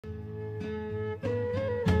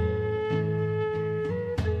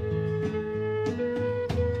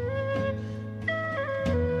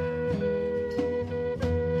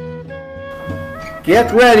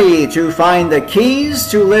Get ready to find the keys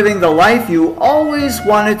to living the life you always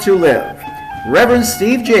wanted to live. Reverend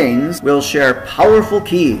Steve Jaynes will share powerful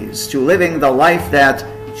keys to living the life that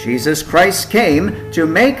Jesus Christ came to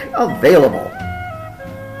make available.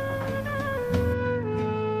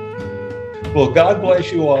 Well, God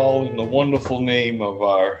bless you all in the wonderful name of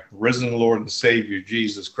our risen Lord and Savior,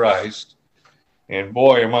 Jesus Christ. And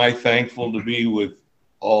boy, am I thankful to be with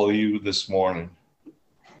all of you this morning.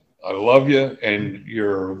 I love you, and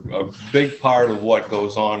you're a big part of what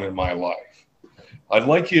goes on in my life. I'd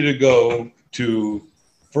like you to go to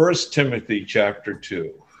 1 Timothy chapter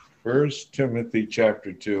 2. 1 Timothy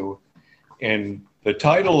chapter 2. And the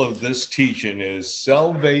title of this teaching is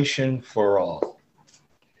Salvation for All.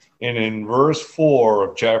 And in verse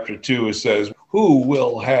 4 of chapter 2, it says, who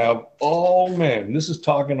will have all men, this is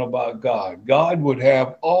talking about God, God would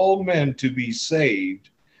have all men to be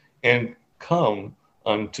saved and come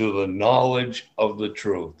unto the knowledge of the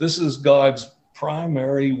truth. This is God's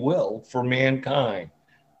primary will for mankind,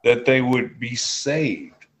 that they would be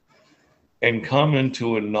saved and come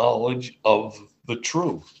into a knowledge of the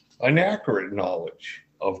truth, an accurate knowledge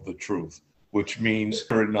of the truth, which means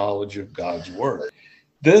a knowledge of God's word.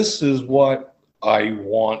 This is what I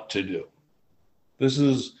want to do. This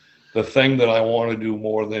is the thing that I want to do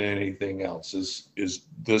more than anything else is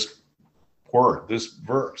this word, this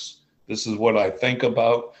verse. This is what I think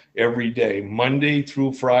about every day. Monday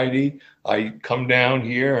through Friday, I come down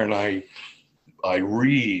here and I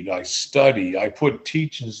read, I study, I put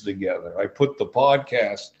teachings together, I put the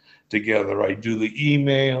podcast together, I do the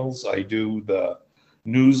emails, I do the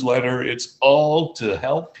newsletter. It's all to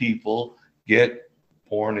help people get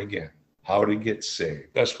born again, how to get saved.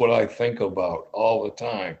 That's what I think about all the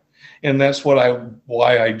time. And that's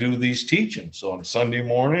why I do these teachings on Sunday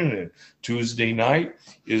morning and Tuesday night,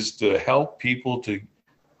 is to help people to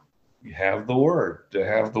have the word,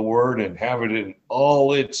 and have it in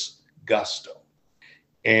all its gusto.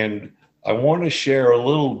 And I want to share a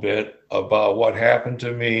little bit about what happened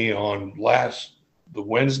to me on the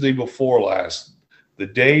Wednesday before last, the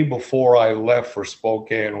day before I left for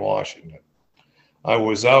Spokane, Washington. I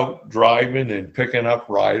was out driving and picking up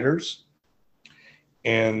riders,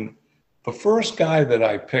 and the first guy that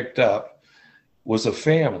I picked up was a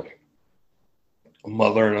family, a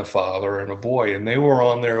mother and a father and a boy, and they were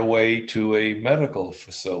on their way to a medical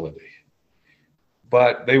facility.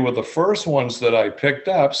 But they were the first ones that I picked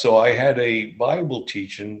up, so I had a Bible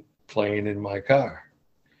teaching playing in my car.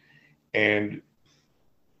 And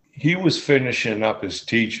he was finishing up his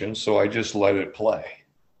teaching, so I just let it play.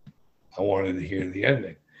 I wanted to hear the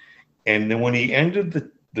ending. And then when he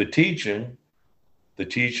ended the teaching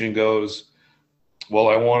goes, well,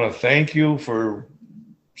 I want to thank you for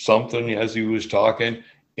something, as he was talking,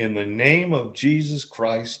 in the name of Jesus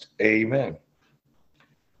Christ, amen.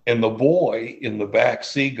 And the boy in the back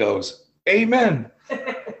seat goes, amen.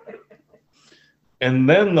 And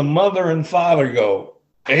then the mother and father go,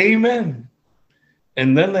 amen.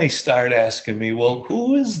 And then they start asking me, well,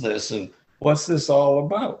 who is this and what's this all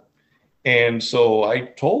about? And so I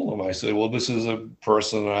told them, I said, well, this is a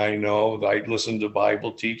person I know. I listen to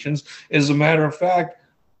Bible teachings. As a matter of fact,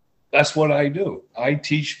 that's what I do. I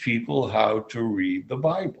teach people how to read the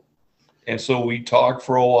Bible. And so we talked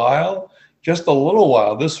for a while, just a little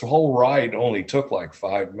while. This whole ride only took like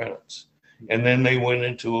 5 minutes. And then they went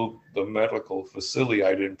into the medical facility.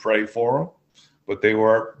 I didn't pray for them, but they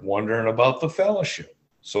were wondering about the fellowship.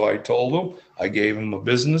 So I told them, I gave them a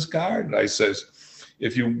business card. I says,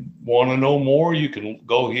 if you want to know more, you can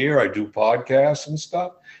go here. I do podcasts and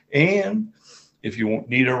stuff. And if you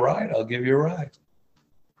need a ride, I'll give you a ride.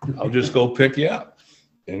 I'll just go pick you up.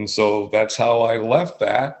 And so that's how I left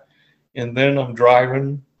that. And then I'm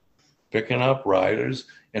driving, picking up riders,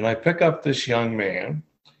 and I pick up this young man,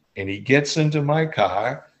 and he gets into my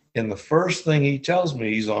car, and the first thing he tells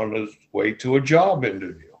me, he's on his way to a job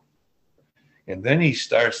interview. And then he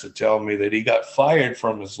starts to tell me that he got fired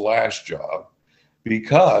from his last job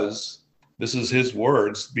because, this is his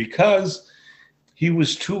words, because he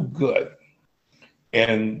was too good.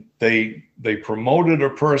 And they promoted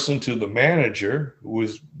a person to the manager who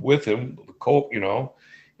was with him,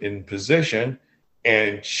 in position,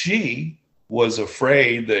 and she was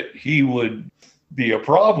afraid that he would be a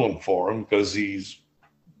problem for him because he's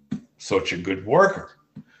such a good worker.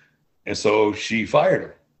 And so she fired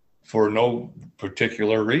him for no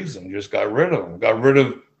particular reason, just got rid of him, got rid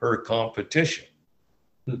of her competition.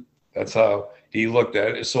 That's how he looked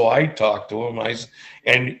at it. So I talked to him.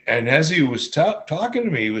 And as he was talking to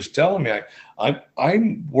me, he was telling me,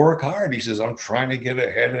 I work hard. He says, I'm trying to get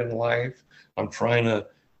ahead in life. I'm trying to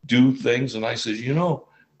do things. And I said,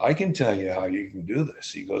 I can tell you how you can do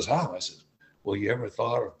this. He goes, how? I said, well, you ever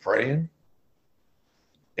thought of praying?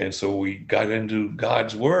 And so we got into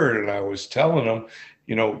God's word, and I was telling him,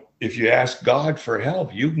 you know, if you ask God for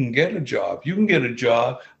help, you can get a job. You can get a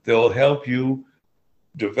job that'll help you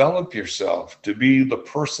develop yourself to be the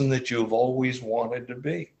person that you've always wanted to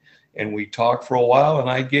be. And we talked for a while, and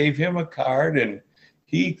I gave him a card, and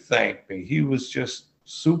he thanked me. He was just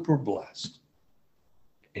super blessed.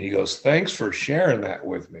 And he goes, thanks for sharing that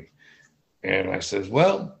with me. And I says,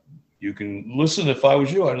 well, you can listen. If I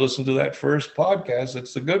was you, I'd listen to that first podcast.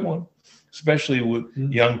 It's a good one, especially with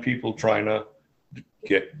young people trying to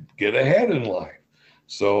get ahead in life.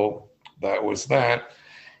 So that was that.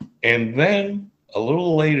 And then a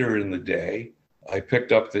little later in the day, I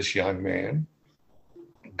picked up this young man,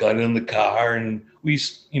 got in the car, and we,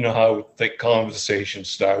 you know how thick conversations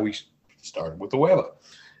start. We started with the weather.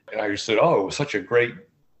 And I said, oh, it was such a great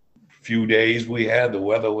few days we had. The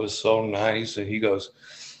weather was so nice. And he goes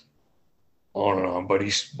on and on. But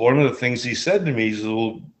one of the things he said to me, he said,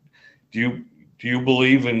 well, do you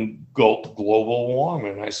believe in global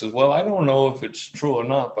warming? I said, well, I don't know if it's true or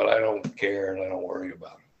not, but I don't care and I don't worry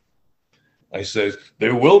about it. I said,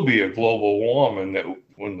 there will be a global warming that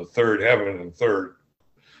when the third heaven and third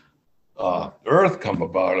earth come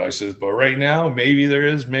about. I said, but right now, maybe there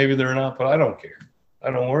is, maybe there not, but I don't care. I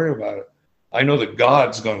don't worry about it. I know that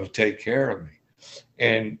God's going to take care of me.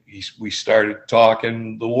 And we started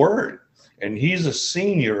talking the word. And he's a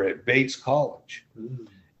senior at Bates College.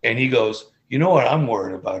 And he goes, you know what I'm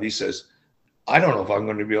worried about? He says, I don't know if I'm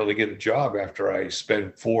going to be able to get a job after I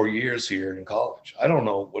spend 4 years here in college. I don't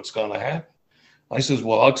know what's going to happen. I says,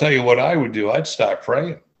 well, I'll tell you what I would do. I'd start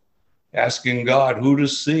praying, asking God who to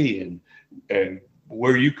see and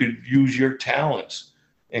where you could use your talents.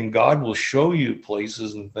 And God will show you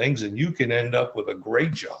places and things, and you can end up with a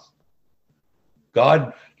great job.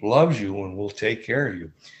 God loves you and will take care of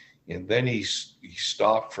you. And then he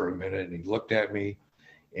stopped for a minute, and he looked at me,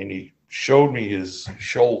 and he showed me his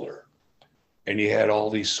shoulder. And he had all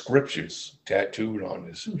these scriptures tattooed on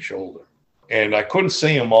his shoulder. And I couldn't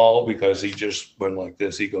see them all because he just went like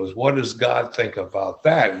this. He goes, what does God think about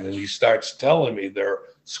that? And then he starts telling me their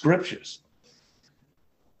scriptures.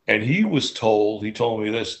 And he told me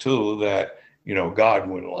this too, that, you know, God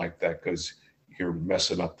wouldn't like that because you're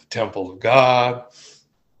messing up the temple of God,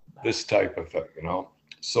 this type of thing, you know.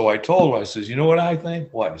 So I told him, I says, you know what I think?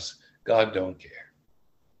 What? God don't care.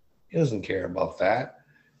 He doesn't care about that.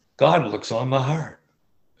 God looks on the heart.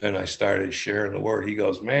 And I started sharing the word. He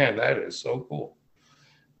goes, man, that is so cool.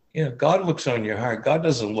 You know, God looks on your heart. God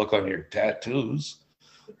doesn't look on your tattoos.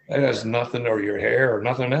 That has nothing, or your hair or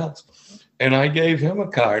nothing else. And I gave him a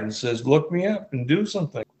card and says, look me up and do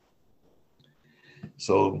something.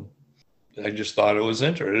 So I just thought it was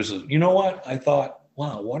interesting. You know what? I thought,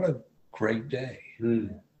 wow, what a great day.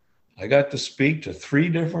 I got to speak to 3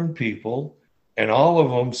 different people, and all of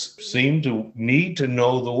them seemed to need to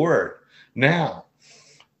know the word. Now,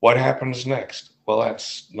 what happens next? Well,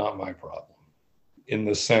 that's not my problem, in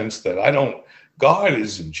the sense that God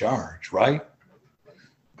is in charge, right?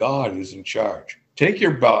 God is in charge. Take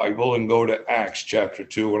your Bible and go to Acts chapter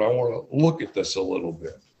 2, and I want to look at this a little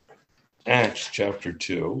bit. Acts chapter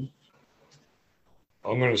 2.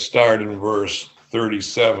 I'm going to start in verse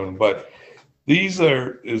 37, but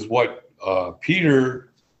is what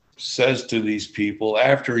Peter says to these people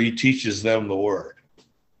after he teaches them the word.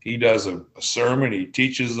 He does a sermon, he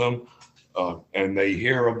teaches them, and they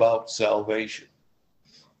hear about salvation.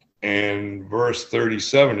 And verse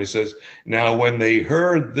 37, he says, now when they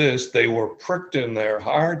heard this, they were pricked in their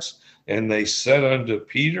hearts, and they said unto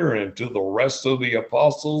Peter and to the rest of the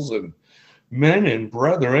apostles and men and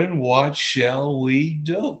brethren, what shall we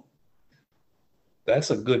do?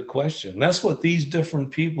 That's a good question. That's what these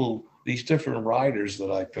different people, these different writers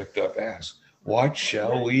that I picked up ask. What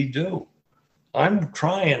shall we do? I'm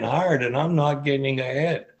trying hard and I'm not getting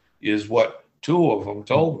ahead, is what 2 of them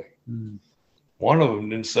told me. One of them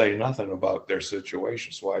didn't say nothing about their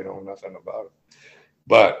situation, so I know nothing about it.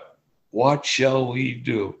 But what shall we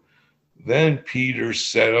do? Then Peter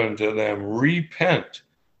said unto them, repent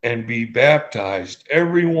and be baptized,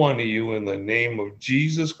 every one of you, in the name of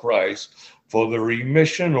Jesus Christ, for the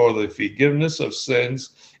remission or the forgiveness of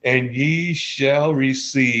sins, and ye shall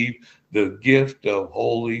receive the gift of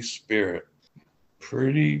Holy Spirit.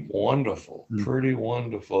 Pretty wonderful, pretty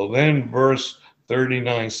wonderful. Then verse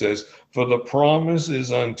 39 says, for the promise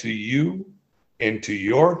is unto you and to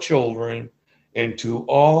your children and to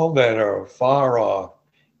all that are far off,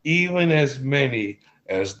 even as many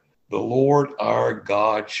as the Lord our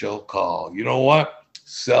God shall call. You know what?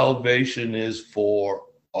 Salvation is for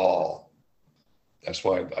all. That's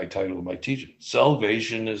why I titled my teaching,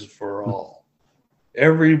 Salvation is for All.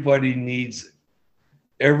 Everybody needs it.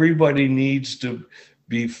 Everybody needs to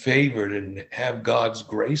be favored and have God's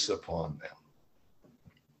grace upon them.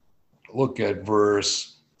 Look at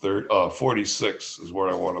verse 46 is where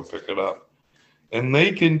I want to pick it up. And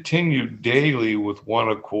they continued daily with one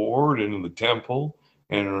accord in the temple,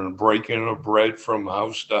 and in breaking of bread from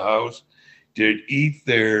house to house, did eat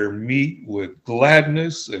their meat with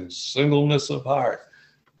gladness and singleness of heart.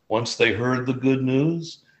 Once they heard the good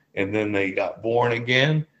news, and then they got born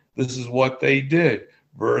again, this is what they did.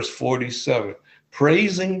 Verse 47,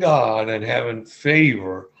 praising God and having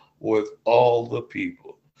favor with all the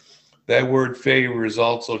people. That word favor is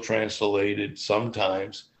also translated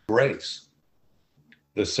sometimes grace.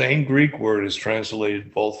 The same Greek word is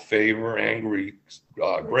translated both favor and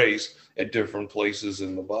grace at different places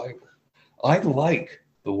in the Bible. I like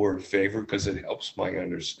the word favor because it helps my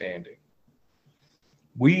understanding.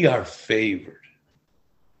 We are favored.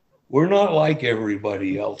 We're not like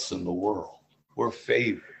everybody else in the world. We're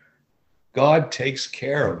favored. God takes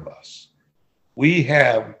care of us. We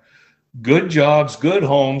have good jobs, good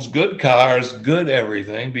homes, good cars, good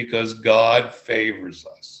everything because God favors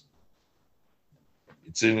us.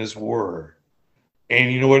 It's in his word.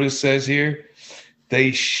 And you know what it says here?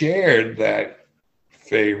 They shared that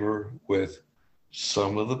favor with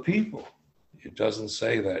some of the people. It doesn't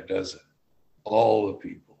say that, does it? All the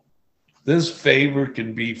people. This favor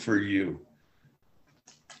can be for you.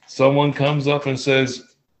 Someone comes up and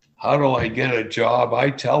says, how do I get a job? I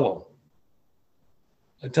tell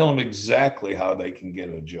them exactly how they can get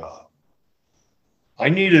a job. I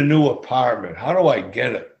need a new apartment. How do I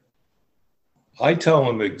get it? I tell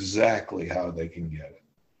them exactly how they can get it.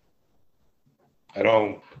 I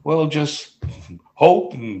don't, well, just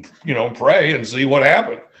hope and, pray and see what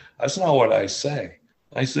happens. That's not what I say.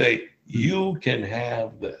 I say, you can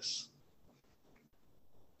have this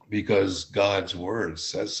because God's word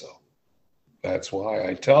says so. That's why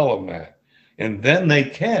I tell them that. And then they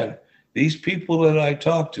can, these people that I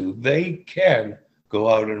talk to, they can go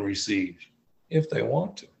out and receive if they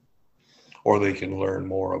want to, or they can learn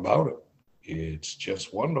more about it. It's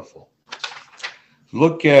just wonderful.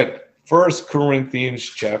 Look at 1 Corinthians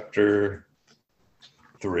chapter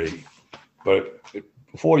 3. But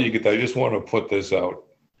before you get there, I just want to put this out.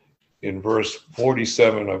 In verse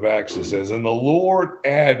 47 of Acts, it says, and the Lord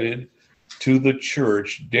added to the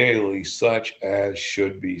church daily such as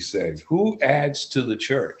should be saved. Who adds to the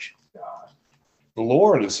church? God. The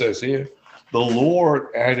Lord, it says here, the Lord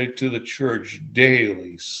added to the church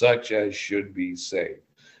daily such as should be saved.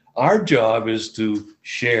 Our job is to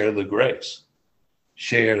share the grace,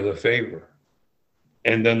 share the favor,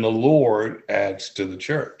 and then the Lord adds to the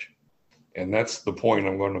church. And that's the point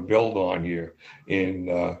I'm going to build on here in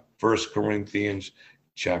 1 Corinthians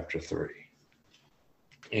chapter 3.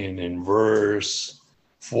 And in verse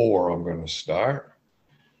 4, I'm going to start.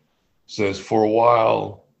 It says, for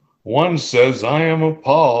while one says, I am of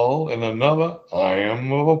Paul, and another, I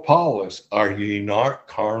am of Apollos, are ye not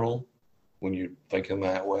carnal when you're thinking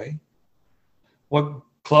that way? What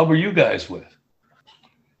club are you guys with?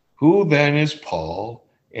 Who then is Paul,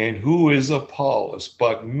 and who is Apollos,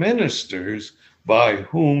 but ministers by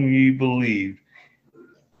whom ye believed,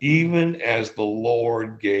 even as the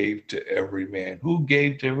Lord gave to every man. Who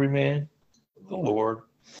gave to every man? The Lord.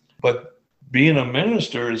 But being a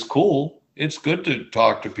minister is cool. It's good to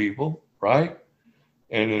talk to people, right?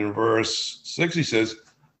 And in verse 6, he says,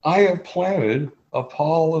 I have planted,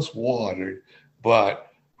 Apollos watered,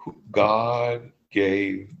 but God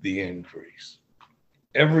gave the increase.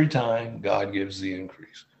 Every time God gives the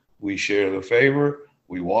increase. We share the favor,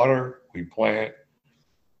 we water, we plant.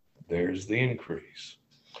 There's the increase.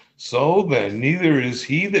 So then, neither is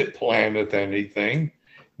he that planteth anything,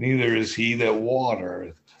 neither is he that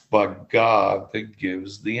watereth, but God that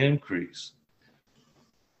gives the increase.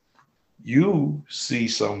 You see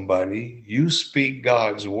somebody, you speak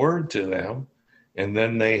God's word to them, and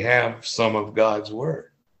then they have some of God's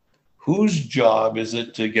word. Whose job is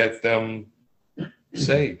it to get them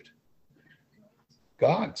saved?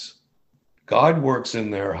 God's. God works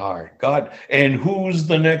in their heart. God. And who's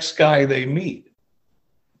the next guy they meet?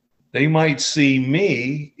 They might see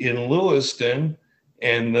me in Lewiston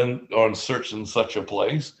and then on such and such a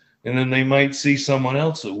place, and then they might see someone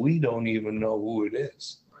else that we don't even know who it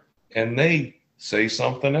is. And they say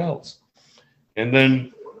something else. And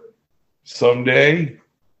then someday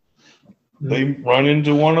they run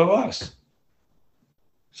into one of us.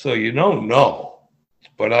 So you don't know,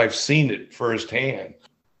 but I've seen it firsthand.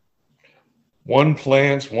 One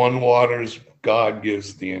plants, one waters, God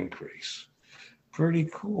gives the increase. Pretty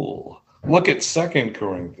cool. Look at 2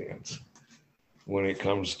 Corinthians when it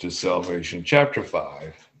comes to salvation. Chapter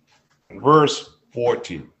 5 and verse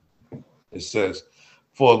 14. It says,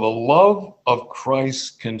 "For the love of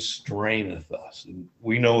Christ constraineth us." And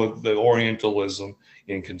we know the Orientalism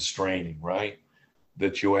in constraining, right?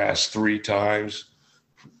 That you ask 3 times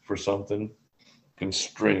for something.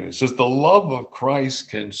 Constraining. It says, "The love of Christ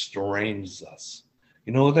constrains us."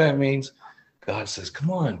 You know what that means? God says,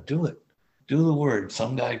 come on, do it. Do the word.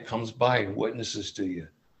 Some guy comes by and witnesses to you,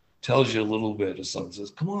 tells you a little bit of something,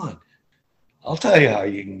 says, come on, I'll tell you how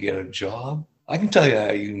you can get a job. I can tell you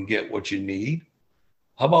how you can get what you need.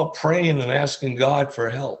 How about praying and asking God for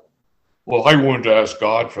help? Well, I wouldn't ask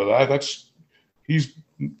God for that. He's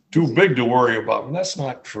too big to worry about. And that's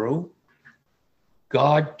not true.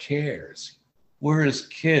 God cares. We're his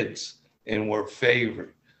kids and we're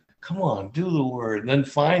favored. Come on, do the word. And then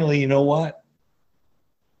finally, you know what?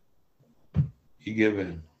 You give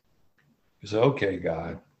in. You say, okay,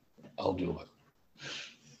 God, I'll do it.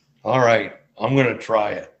 All right, I'm going to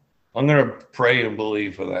try it. I'm going to pray and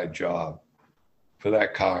believe for that job, for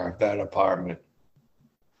that car, that apartment,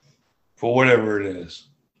 for whatever it is.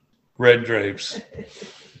 Red drapes.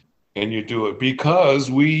 And you do it because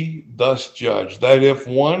we thus judge that if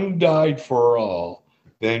one died for all,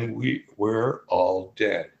 then we're all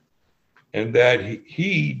dead. And that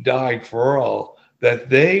he died for all, that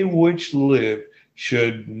they which live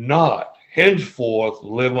should not henceforth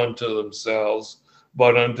live unto themselves,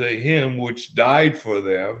 but unto him which died for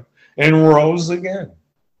them and rose again.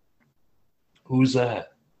 Who's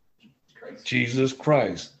that? Christ. Jesus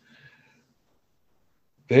Christ.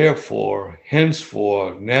 Therefore,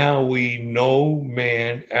 henceforth, now we know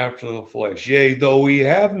man after the flesh. Yea, though we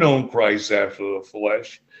have known Christ after the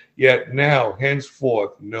flesh, yet now,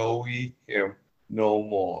 henceforth, know we him no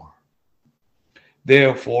more.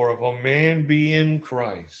 Therefore, if a man be in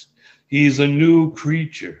Christ, he is a new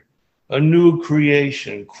creature, a new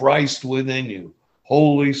creation, Christ within you,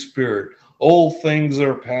 Holy Spirit. Old things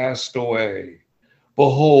are passed away.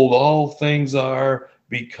 Behold, all things are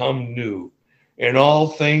become new. And all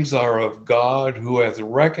things are of God, who hath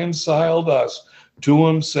reconciled us to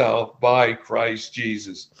himself by Christ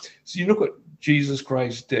Jesus. So you look what Jesus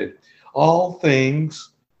Christ did. All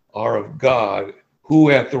things are of God, who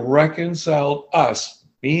hath reconciled us,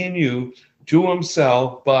 me and you, to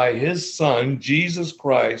himself by his Son, Jesus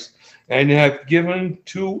Christ, and hath given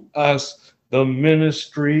to us the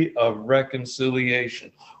ministry of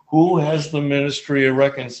reconciliation. Who has the ministry of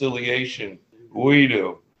reconciliation? We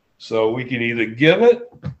do. So we can either give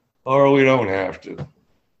it or we don't have to.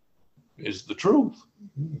 It's the truth.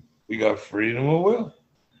 We got freedom of will.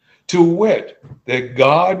 To wit, that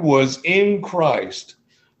God was in Christ,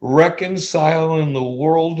 reconciling the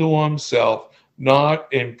world to himself, not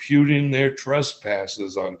imputing their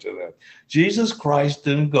trespasses unto them. Jesus Christ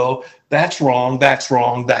didn't go, that's wrong, that's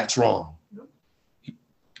wrong, that's wrong.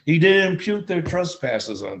 He didn't impute their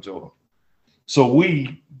trespasses unto him. So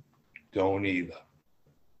we don't either.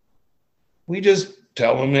 We just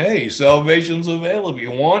tell them, hey, salvation's available.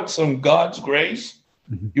 You want some God's grace?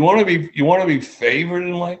 You want to be favored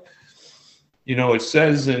in life? You know, it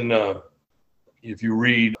says in if you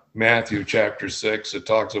read Matthew chapter 6, it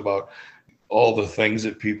talks about all the things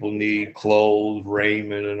that people need, clothes,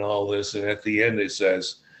 raiment, and all this. And at the end it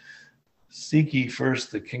says, seek ye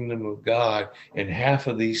first the kingdom of God, and half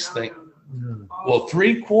of these things, well,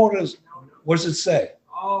 3/4, what does it say?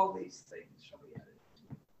 All these things shall be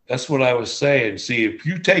added. That's what I was saying. See, if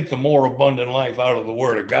you take the more abundant life out of the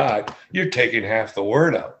word of God, you're taking half the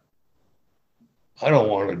word out. I don't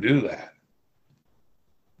want to do that.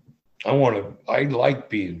 I like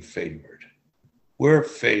being favored. We're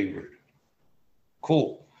favored.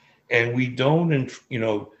 Cool. And we don't,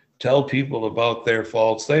 tell people about their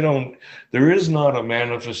faults. There is not a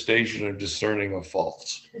manifestation of discerning of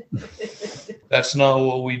faults. That's not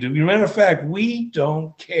what we do. As a matter of fact, we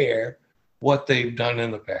don't care what they've done in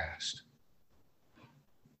the past.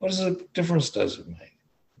 What difference does it make?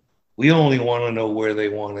 We only want to know where they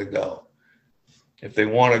want to go. If they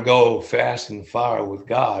want to go fast and far with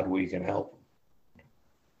God, we can help them.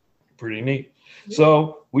 Pretty neat.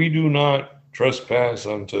 So we do not trespass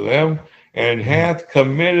unto them, and hath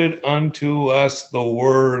committed unto us the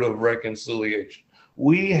word of reconciliation.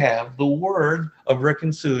 We have the word of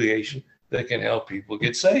reconciliation that can help people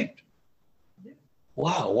get saved.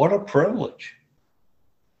 Wow, what a privilege.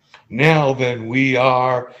 Now then, we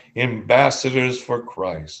are ambassadors for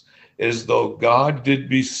Christ, as though God did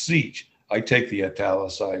beseech. I take the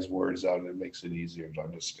italicized words out, and it makes it easier to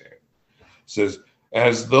understand. It says,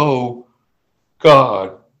 as though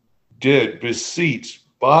God did beseech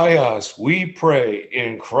By us, we pray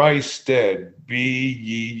in Christ's stead, be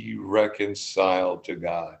ye reconciled to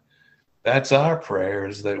God. That's our prayer,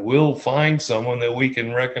 is that we'll find someone that we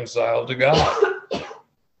can reconcile to God.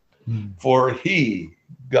 For he,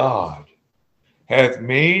 God, hath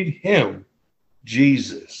made him,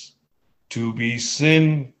 Jesus, to be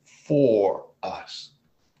sin for us.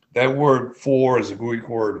 That word for is a Greek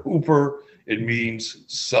word hooper. It means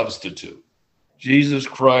substitute. Jesus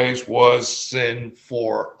Christ was sin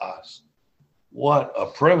for us. What a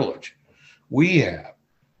privilege we have.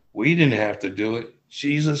 We didn't have to do it.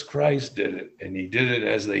 Jesus Christ did it, and he did it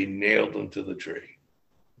as they nailed him to the tree.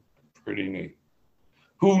 Pretty neat.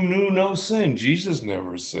 Who knew no sin? Jesus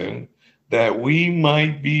never sinned, that we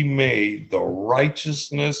might be made the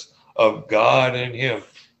righteousness of God in him.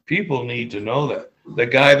 People need to know that. The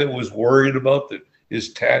guy that was worried about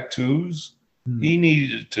his tattoos, he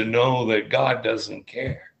needed to know that God doesn't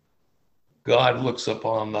care. God looks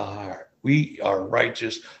upon the heart. We are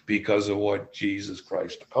righteous because of what Jesus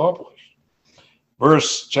Christ accomplished.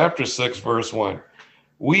 Chapter 6, verse 1.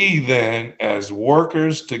 We then, as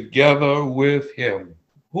workers together with him.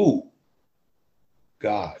 Who?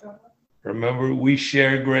 God. Remember, we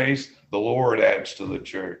share grace. The Lord adds to the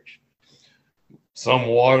church. Some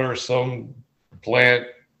water, some plant,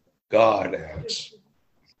 God adds.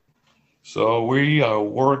 So we are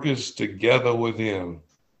workers together with him.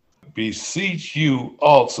 Beseech you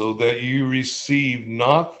also that you receive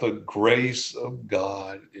not the grace of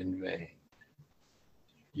God in vain.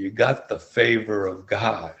 You got the favor of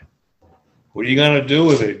God. What are you going to do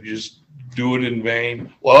with it? Just do it in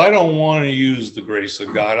vain? Well, I don't want to use the grace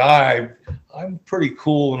of God. I'm pretty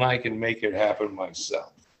cool and I can make it happen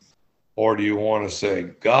myself. Or do you want to say,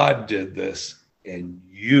 God did this and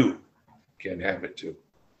you can have it too?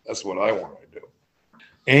 That's what I want to do.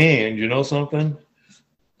 And you know something?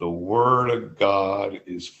 The word of God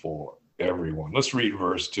is for everyone. Let's read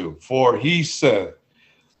verse 2. For he said,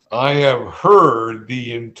 I have heard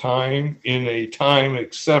thee in a time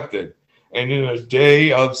accepted, and in a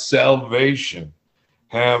day of salvation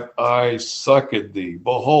have I succored thee.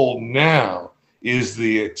 Behold, now is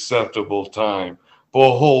the acceptable time.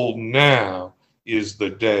 Behold, now is the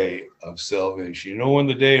day of salvation. You know when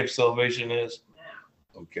the day of salvation is?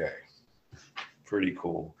 Okay. Pretty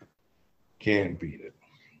cool. Can't beat it.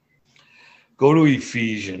 Go to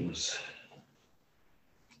Ephesians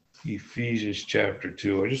chapter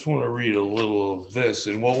 2. I just want to read a little of this.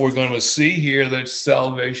 And what we're going to see here, that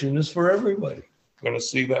salvation is for everybody. We're going to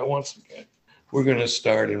see that once again. We're going to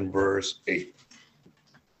start in verse 8.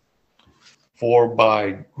 For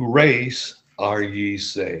by grace are ye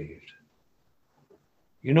saved.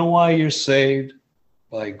 You know why you're saved?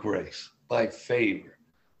 By grace, by favor.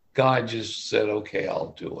 God just said, okay,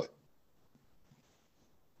 I'll do it.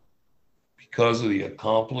 Because of the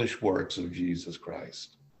accomplished works of Jesus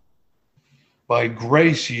Christ. By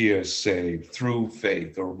grace ye are saved through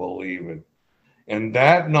faith or believing. And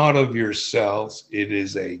that not of yourselves, it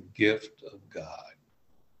is a gift of God.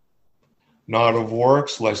 Not of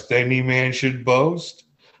works, lest any man should boast.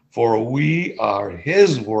 For we are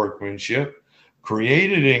his workmanship,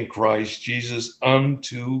 created in Christ Jesus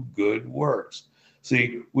unto good works.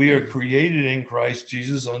 See, we are created in Christ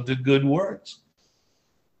Jesus unto good works.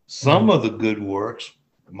 Some of the good works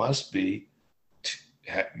must be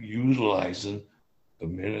utilizing the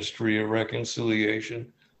ministry of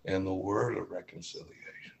reconciliation and the word of reconciliation,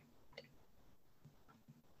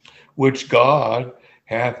 which God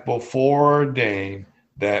hath before ordained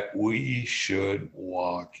that we should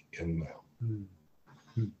walk in them.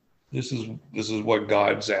 This is what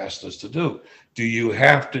God's asked us to do. Do you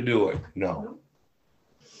have to do it? No.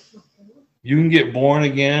 You can get born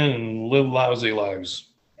again and live lousy lives.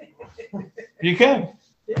 You can.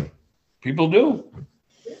 People do.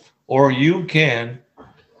 Or you can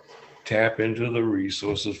tap into the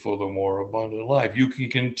resources for the more abundant life. You can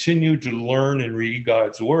continue to learn and read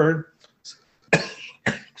God's word,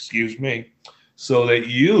 excuse me, so that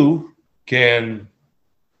you can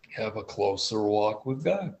have a closer walk with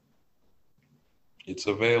God. It's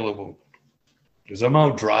available. As I'm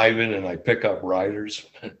out driving and I pick up riders,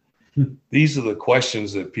 these are the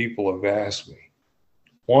questions that people have asked me.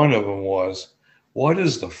 One of them was, what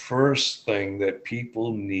is the first thing that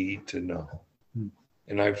people need to know?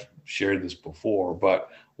 And I've shared this before, but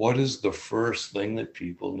what is the first thing that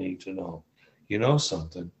people need to know? You know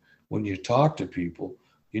something? When you talk to people,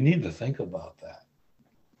 you need to think about that.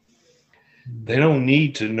 They don't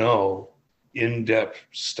need to know in-depth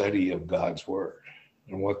study of God's word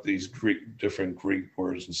and what these different Greek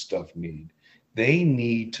words and stuff need. They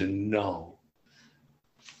need to know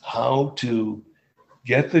how to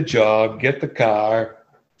get the job, get the car,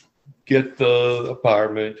 get the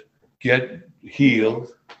apartment, get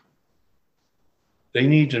healed. They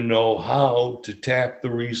need to know how to tap the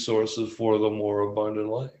resources for the more abundant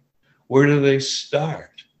life. Where do they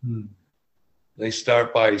start? They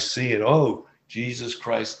start by seeing, oh, Jesus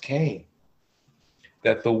Christ came.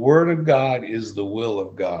 That the Word of God is the will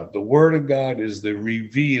of God. The Word of God is the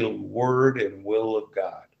revealed Word and will of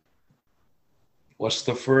God. What's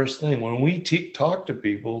the first thing? When we talk to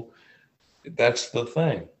people, that's the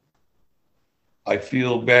thing. I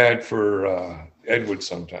feel bad for Edward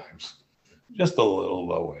sometimes. Just a little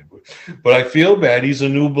low, Edward. But I feel bad. He's a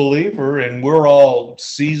new believer, and we're all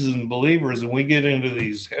seasoned believers, and we get into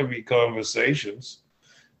these heavy conversations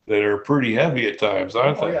that are pretty heavy at times,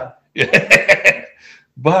 aren't they? Oh, yeah.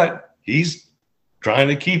 But he's trying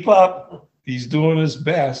to keep up. He's doing his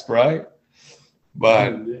best, right?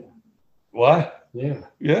 But what? Yeah.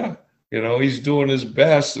 Yeah. You know, he's doing his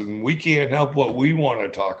best, and we can't help what we want to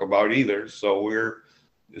talk about either. So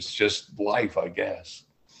it's just life, I guess.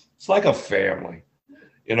 It's like a family.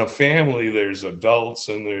 In a family, there's adults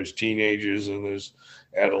and there's teenagers and there's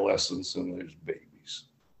adolescents and there's babies.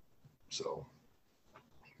 So,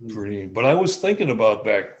 but I was thinking about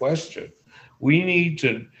that question. We need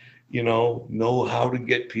to, know how to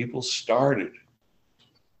get people started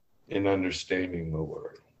in understanding the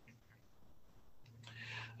Word.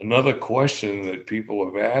 Another question that people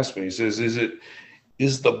have asked me says,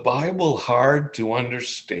 is the Bible hard to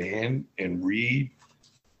understand and read,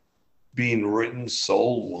 being written so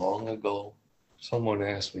long ago? Someone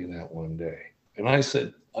asked me that one day. And I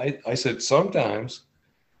said sometimes,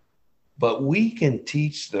 but we can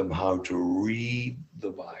teach them how to read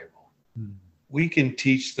the Bible. We can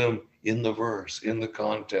teach them in the verse, in the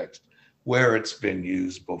context, where it's been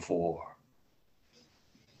used before.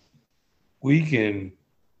 We can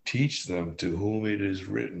teach them to whom it is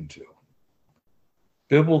written to.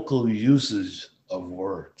 Biblical usage of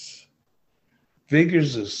words,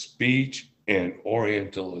 figures of speech, and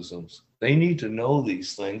Orientalisms. They need to know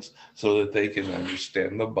these things so that they can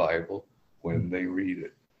understand the Bible when they read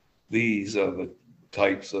it. These are the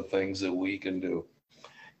types of things that we can do.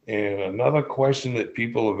 And another question that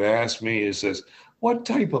people have asked me is what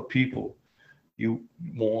type of people you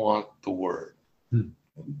want the Word?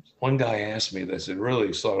 One guy asked me this. It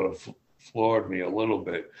really sort of floored me a little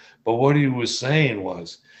bit. But what he was saying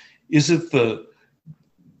was, is it the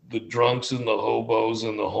drunks and the hobos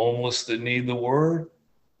and the homeless that need the Word?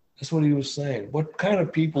 That's what he was saying. What kind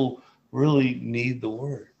of people really need the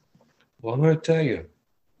Word? Well, I'm going to tell you,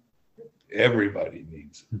 everybody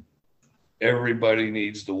needs it. Everybody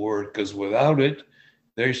needs the Word, because without it,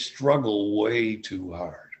 they struggle way too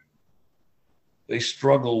hard. They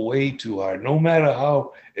struggle way too hard, no matter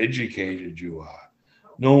how educated you are,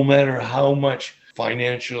 no matter how much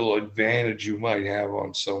financial advantage you might have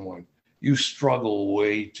on someone. You struggle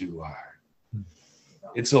way too hard.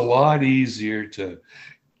 It's a lot easier to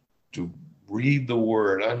read the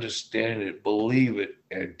Word, understand it, believe it,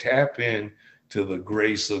 and tap in to the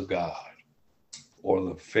grace of God or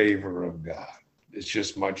the favor of God. It's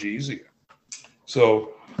just much easier.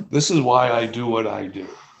 So this is why I do what I do.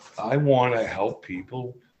 I want to help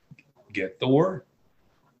people get the Word.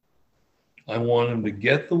 I want them to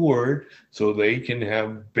get the Word so they can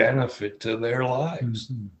have benefit to their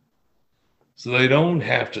lives. So they don't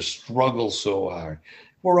have to struggle so hard.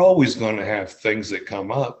 We're always going to have things that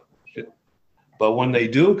come up. But when they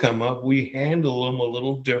do come up, we handle them a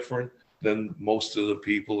little different than most of the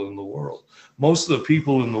people in the world. Most of the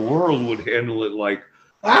people in the world would handle it like,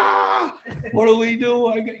 what do we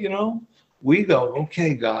do? We go,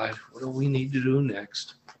 okay, God, what do we need to do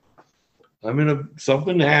next?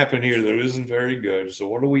 Something happened here that isn't very good. So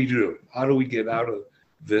what do we do? How do we get out of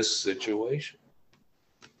this situation?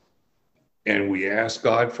 And we ask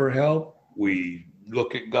God for help. We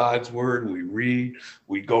look at God's Word. We read.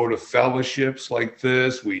 We go to fellowships like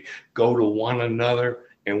this. We go to one another,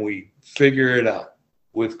 and we figure it out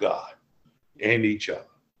with God and each other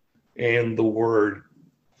and the Word.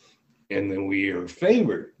 And then we are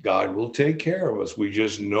favored. God will take care of us. We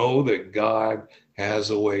just know that God has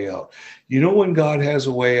a way out. You know when God has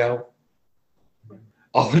a way out?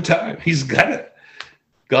 All the time. He's got it.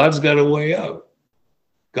 God's got a way out.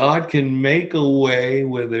 God can make a way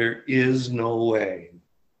where there is no way.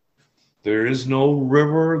 There is no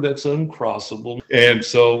river that's uncrossable. And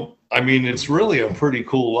so, it's really a pretty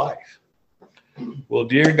cool life. Well,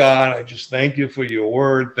 dear God, I just thank you for your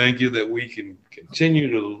Word. Thank you that we can continue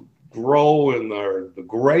to grow in the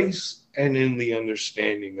grace and in the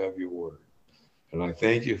understanding of your Word. And I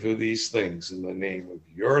thank you for these things in the name of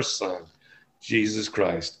your Son, Jesus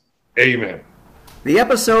Christ. Amen. The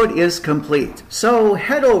episode is complete, so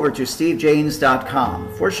head over to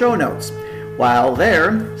stevejaynes.com for show notes. While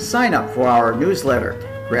there, sign up for our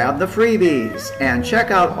newsletter, grab the freebies, and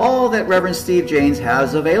check out all that Reverend Steve Jaynes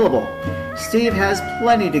has available. Steve has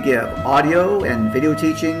plenty to give: audio and video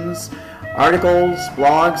teachings, articles,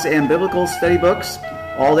 blogs, and biblical study books,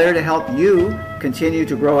 all there to help you continue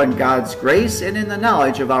to grow in God's grace and in the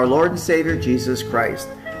knowledge of our Lord and Savior Jesus Christ.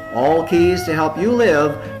 All keys to help you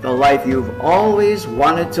live the life you've always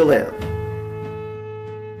wanted to live.